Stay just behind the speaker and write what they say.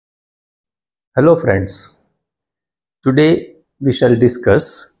Hello friends, today we shall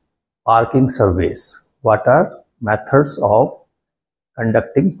discuss parking surveys. What are methods of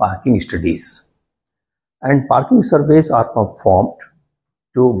conducting parking studies? And parking surveys are performed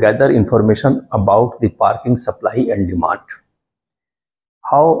to gather information about the parking supply and demand,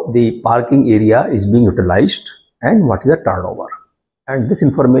 how the parking area is being utilized and what is the turnover. And this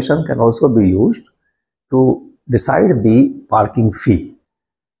information can also be used to decide the parking fee.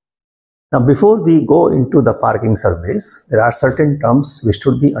 Now, before we go into the parking surveys, there are certain terms which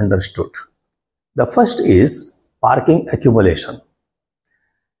should be understood. The first is parking accumulation.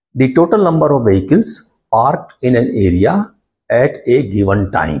 The total number of vehicles parked in an area at a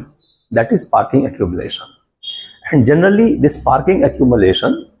given time. That is parking accumulation. And generally, this parking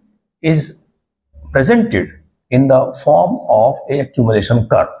accumulation is presented in the form of an accumulation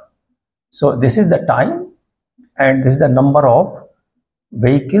curve. So, this is the time and this is the number of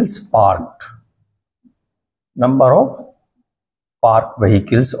vehicles parked, number of parked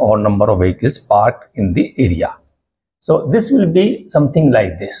vehicles or number of vehicles parked in the area. So this will be something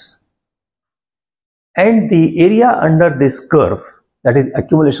like this, and the area under this curve, that is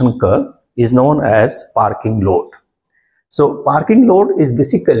accumulation curve, is known as parking load. So parking load is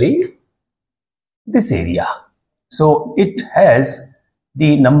basically this area. So it has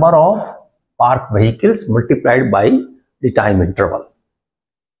the number of parked vehicles multiplied by the time interval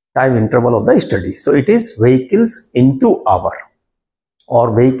of the study. So it is vehicles into hour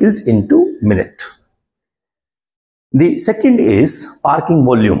or vehicles into minute. The second is parking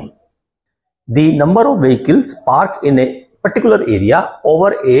volume. The number of vehicles parked in a particular area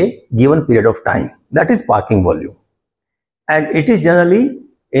over a given period of time. That is parking volume. And it is generally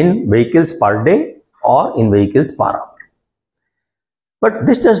in vehicles per day or in vehicles per hour. But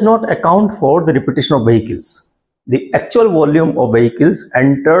this does not account for the repetition of vehicles. The actual volume of vehicles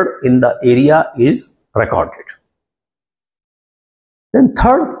entered in the area is recorded. Then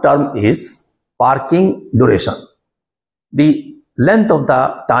third term is parking duration. The length of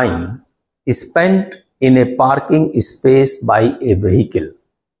the time spent in a parking space by a vehicle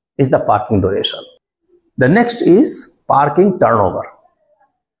is the parking duration. The next is parking turnover.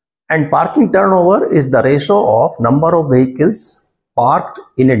 And parking turnover is the ratio of number of vehicles parked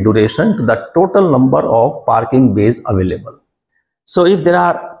in a duration to the total number of parking bays available. So if there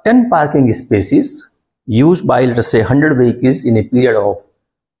are 10 parking spaces used by, let us say, 100 vehicles in a period of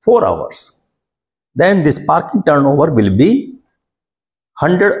 4 hours, then this parking turnover will be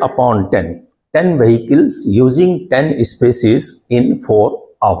 100 upon 10. 10 vehicles using 10 spaces in 4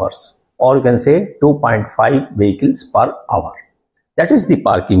 hours, or you can say 2.5 vehicles per hour. That is the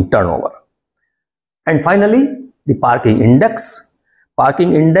parking turnover. And finally, the parking index.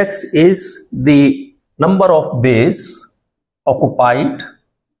 Parking index is the number of bays occupied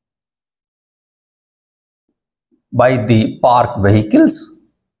by the parked vehicles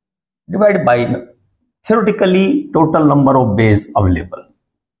divided by theoretically total number of bays available.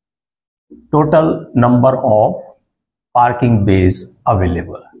 Total number of parking bays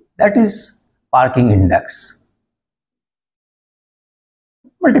available. That is parking index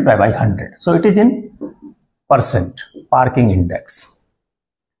multiplied by 100. So it is in percent, parking index.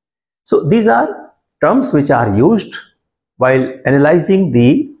 So these are terms which are used while analyzing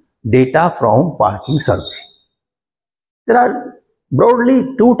the data from parking survey. There are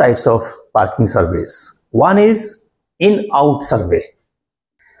broadly two types of parking surveys. One is in-out survey.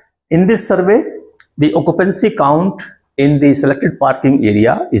 In this survey, the occupancy count in the selected parking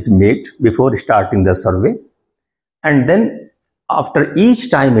area is made before starting the survey, and then after each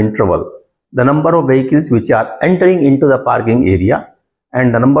time interval, the number of vehicles which are entering into the parking area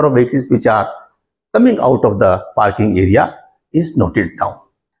and the number of vehicles which are coming out of the parking area is noted down.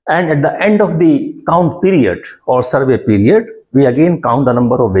 And at the end of the count period or survey period, we again count the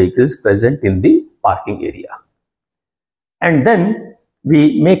number of vehicles present in the parking area. And then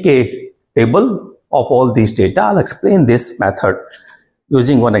we make a table of all these data. I'll explain this method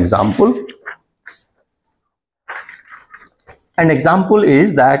using one example. An example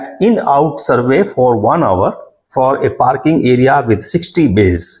is that in-out survey for 1 hour for a parking area with 60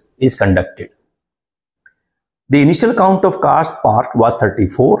 bays is conducted. The initial count of cars parked was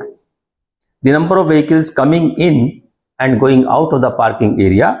 34. The number of vehicles coming in and going out of the parking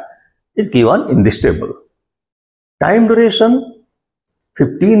area is given in this table. Time duration,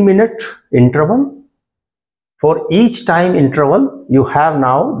 15-minute interval. For each time interval, you have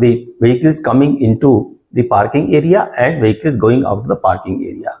now the vehicles coming into the parking area and vehicles going out of the parking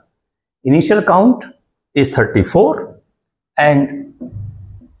area. Initial count is 34 and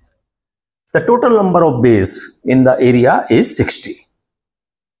the total number of bays in the area is 60.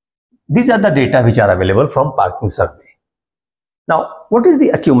 These are the data which are available from parking survey. Now, what is the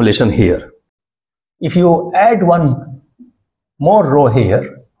accumulation here? If you add one more row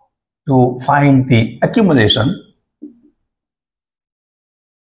here to find the accumulation,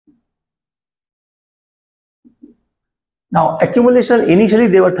 now accumulation, initially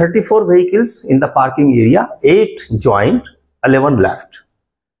there were 34 vehicles in the parking area, 8 joined, 11 left.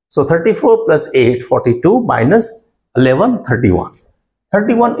 So 34 plus 8, 42 minus 11, 31.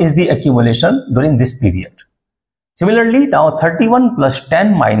 31 is the accumulation during this period. Similarly, now 31 plus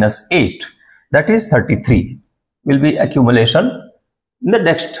 10 minus 8, that is 33, will be accumulation in the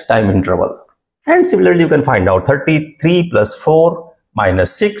next time interval. And similarly, you can find out 33 plus 4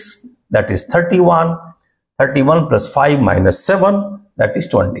 minus 6, that is 31. 31 plus 5 minus 7, that is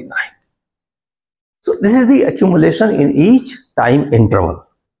 29. So this is the accumulation in each time interval.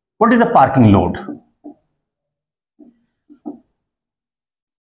 What is the parking load?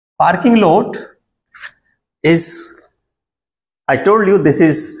 Parking load is, I told you, this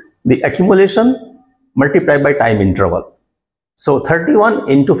is the accumulation multiplied by time interval. So 31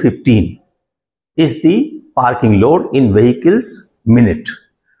 into 15 is the parking load in vehicles minute.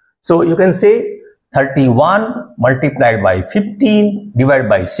 So you can say 31 multiplied by 15 divided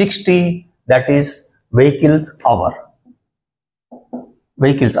by 60, that is vehicles hour.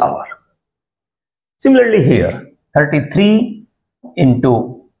 Vehicles hour. Similarly here, 33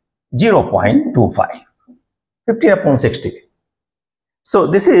 into 0.25, 15 upon 60. So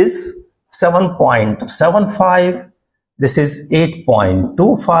this is 7.75, this is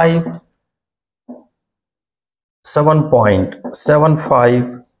 8.25,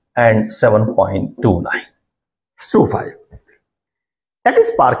 7.75 and 7.29. It's 25. That is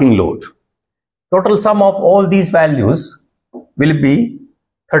parking load. Total sum of all these values will be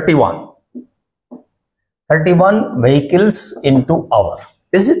 31. 31 vehicles into hour.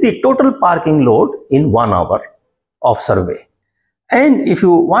 This is the total parking load in 1 hour of survey. And if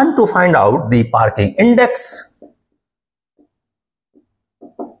you want to find out the parking index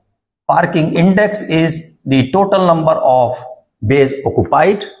is the total number of bays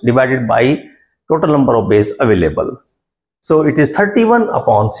occupied divided by total number of bays available. So it is 31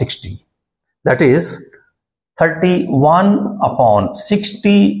 upon 60. That is 31 upon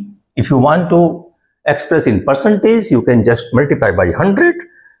 60. If you want to express in percentage, you can just multiply by 100.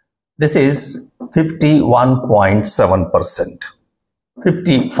 This is 51.7%,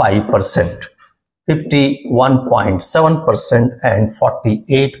 55%, 51.7% and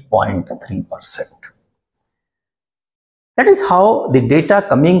 48.3%. That is how the data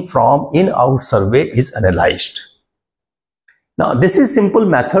coming from in-out survey is analyzed. Now, this is simple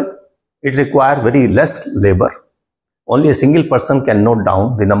method. It requires very less labor. Only a single person can note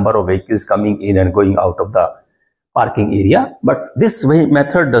down the number of vehicles coming in and going out of the parking area. But this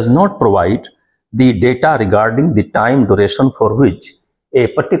method does not provide the data regarding the time duration for which a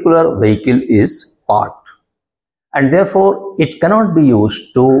particular vehicle is parked. And therefore, it cannot be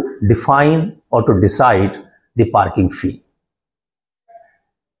used to define or to decide the parking fee.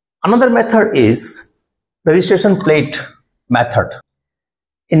 Another method is registration plate method.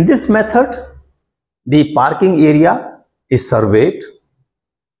 In this method, the parking area is surveyed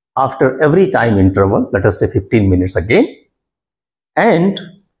after every time interval, let us say 15 minutes again, and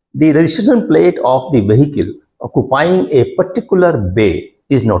the registration plate of the vehicle occupying a particular bay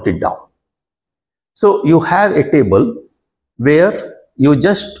is noted down. So you have a table where you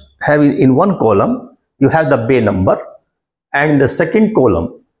just have in one column, you have the bay number, and in the second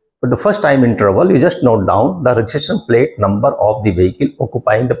column, for the first time interval, you just note down the registration plate number of the vehicle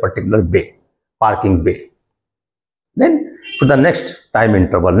occupying the particular bay, parking bay. Then for the next time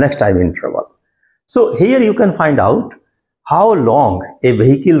interval. So here you can find out how long a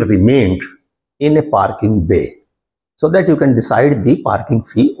vehicle remained in a parking bay, so that you can decide the parking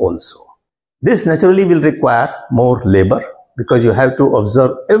fee also. This naturally will require more labor because you have to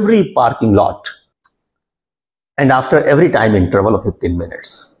observe every parking lot and after every time interval of 15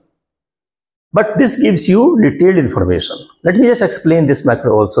 minutes. But this gives you detailed information. Let me just explain this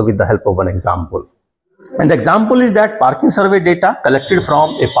method also with the help of one example. And the example is that parking survey data collected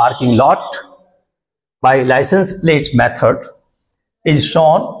from a parking lot by license plate method is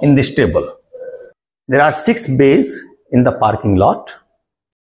shown in this table. There are 6 bays in the parking lot.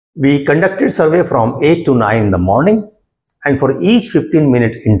 We conducted survey from 8 to 9 in the morning, and for each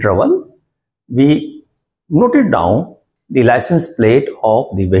 15-minute interval, we noted down the license plate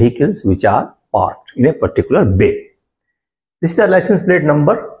of the vehicles which are parked in a particular bay. This is the license plate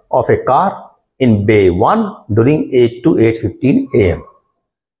number of a car in bay 1 during 8 to 8:15 am.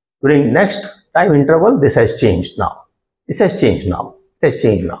 During next time interval, this has changed now. This has changed now. This has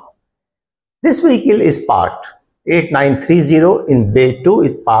changed now. This vehicle is parked 8930 in bay 2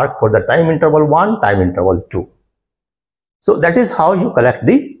 is parked for the time interval 1, time interval 2. So that is how you collect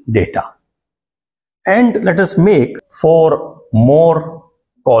the data. And let us make 4 more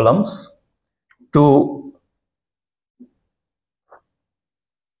columns to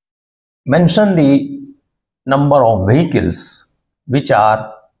mention the number of vehicles which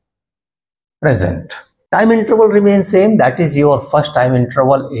are present. Time interval remains same, that is your first time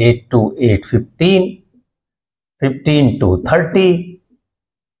interval 8 to 8:15, 15 to 30,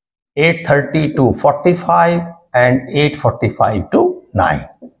 8:30 to 45 and 8:45 to 9.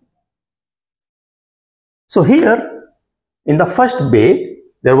 So here in the first bay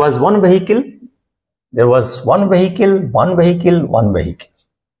there was one vehicle, there was one vehicle, one vehicle, one vehicle.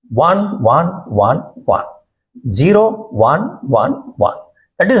 1, 1, 1, 1, 0, 1, 1, 1.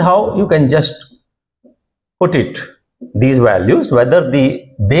 That is how you can just put it, these values, whether the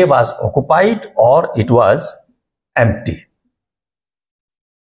bay was occupied or it was empty.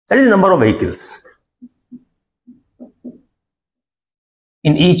 That is the number of vehicles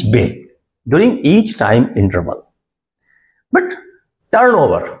in each bay during each time interval. But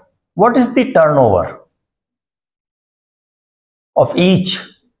turnover, what is the turnover of each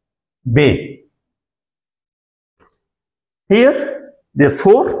bay? Here there are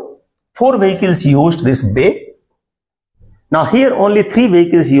four vehicles used this bay. Now here only 3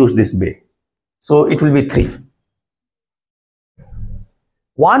 vehicles used this bay, so it will be 3.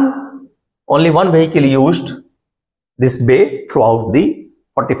 Only one vehicle used this bay throughout the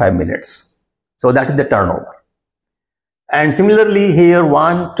 45 minutes, so that is the turnover. And similarly here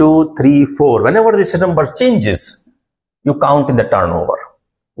 1, 2, 3, 4, whenever this number changes you count in the turnover.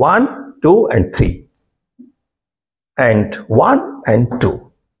 1, 2 and 3 and 1 and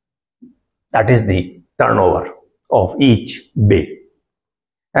 2. That is the turnover of each bay.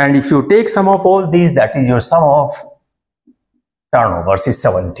 And if you take sum of all these, that is your sum of turnovers is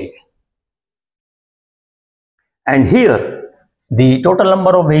 17. And here the total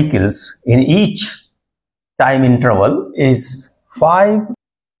number of vehicles in each time interval is 5,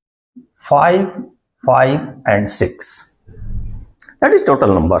 5, 5 and 6. That is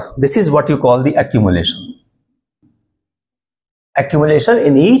total number. This is what you call the accumulation. Accumulation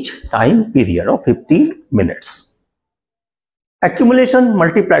in each time period of 15 minutes. Accumulation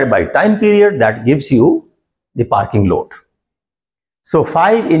multiplied by time period, that gives you the parking load. So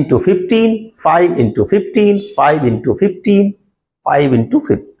 5 into 15, 5 into 15, 5 into 15, 5 into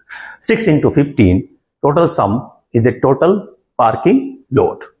 15, 6 into 15, total sum is the total parking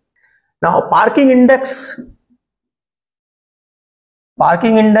load. Now parking index,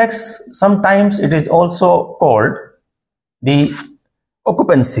 sometimes it is also called the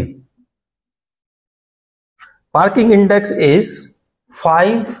occupancy. Parking index is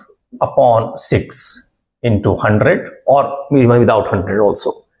 5 upon 6 into 100 or even without 100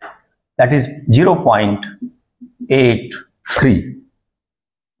 also. That is 0.83.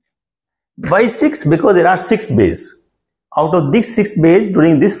 Why 6? Because there are 6 bays. Out of these 6 bays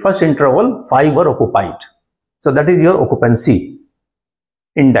during this first interval 5 were occupied. So that is your occupancy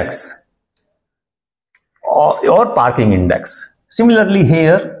index or parking index. Similarly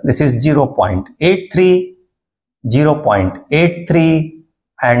here this is 0.83, 0.83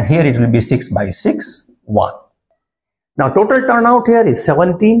 and here it will be 6 by 6, 1. Now total turnout here is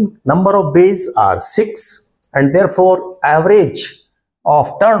 17, number of bays are 6 and therefore average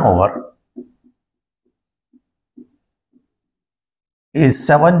of turnover is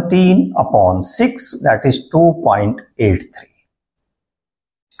 17 upon 6, that is 2.83.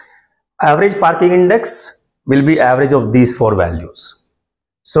 Average parking index will be average of these 4 values.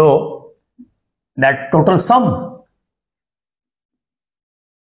 So that total sum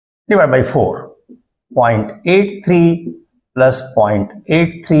divided by 4, 0.83 plus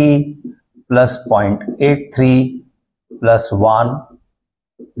 0.83 plus 0.83 plus 1,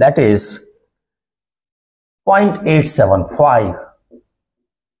 that is 0.875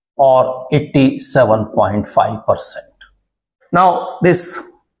 or 87.5%. Now this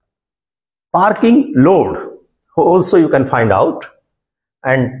parking load also you can find out,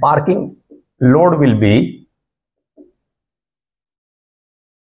 and parking load will be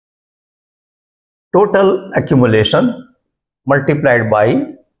total accumulation multiplied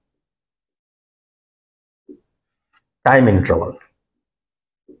by time interval,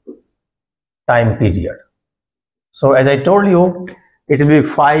 time period. So as I told you, it will be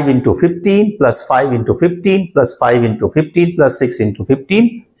 5 into 15 plus 5 into 15 plus 5 into 15 plus 6 into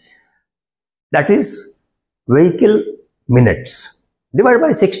 15. That is vehicle minutes. Divided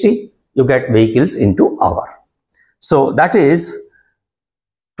by 60, you get vehicles into hour. So that is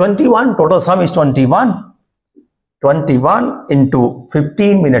 21, total sum is 21. 21 into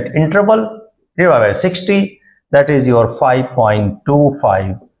 15-minute interval divided by 60, that is your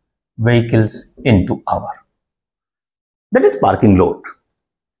 5.25 vehicles into hour. That is parking load.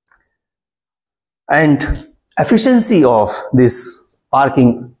 And efficiency of this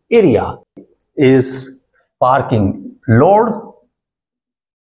parking area is parking load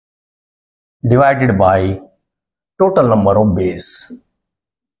divided by total number of bays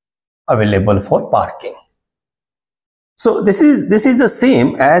available for parking. So this is the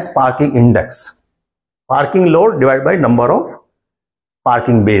same as parking index. Parking load divided by number of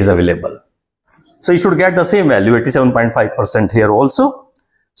parking bays available. So you should get the same value, 87.5% here also.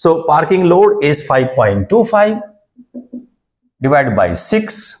 So parking load is 5.25 divided by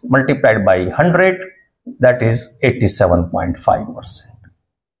 6 multiplied by 100, that is 87.5%.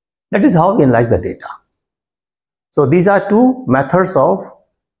 That is how we analyze the data. So these are two methods of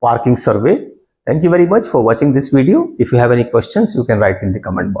parking survey. Thank you very much for watching this video. If you have any questions, you can write in the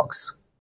comment box.